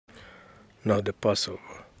Now the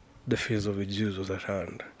Passover, the feast of the Jews was at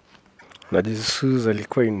hand. Na Jesus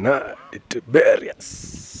alikuwa in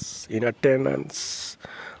Tiberias, in attendance,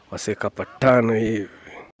 waseka patano hivi.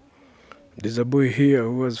 There's a boy here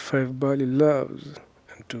who has 5 barley loaves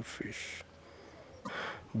and 2 fish.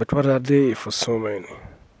 But what are they for so many?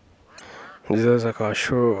 Jesus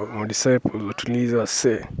akawashow my disciples watulize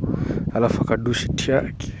wase, alafu akadushi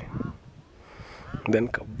tiaki. Then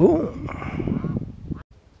kaboom.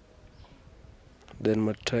 Then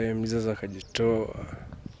my time Jesus akajitoa.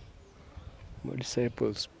 My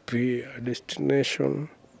disciples pia destination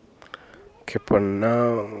Cape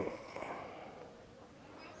now.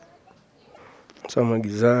 Sama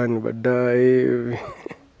gizani baadaye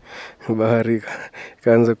bahari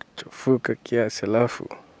ikaanza kuchafuka kiasi, alafu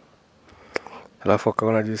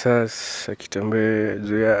akaona Jesus akitembea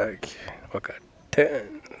juu yake,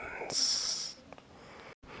 wakatense.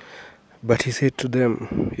 But he said to them,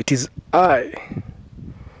 "It is I,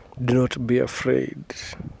 do not be afraid."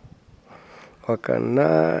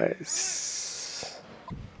 Nice.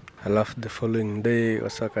 Alafu the following day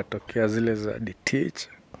wasakatokea zile za the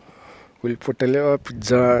teacher, ulipotelewa wapi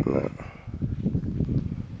jana?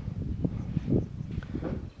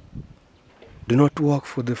 Do not work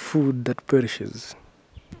for the food that perishes,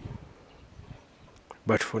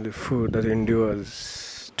 but for the food that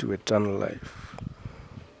endures to eternal life,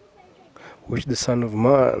 which the Son of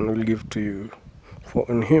Man will give to you,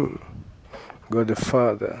 for on him God the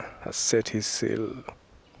Father has set his seal.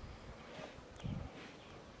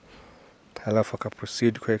 Alafu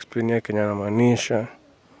akaproceed kwa explain yake anamaanisha.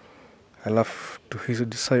 Alafu to his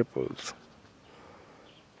disciples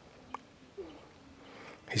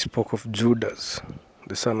he spoke of Judas,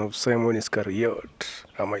 the son of Simon Iscariot,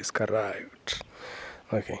 ama Iscariot.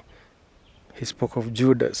 Okay. He spoke of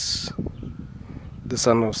Judas, the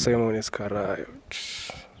son of Simon Iscariot.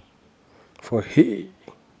 For he,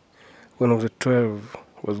 one of the 12,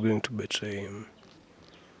 was going to betray him.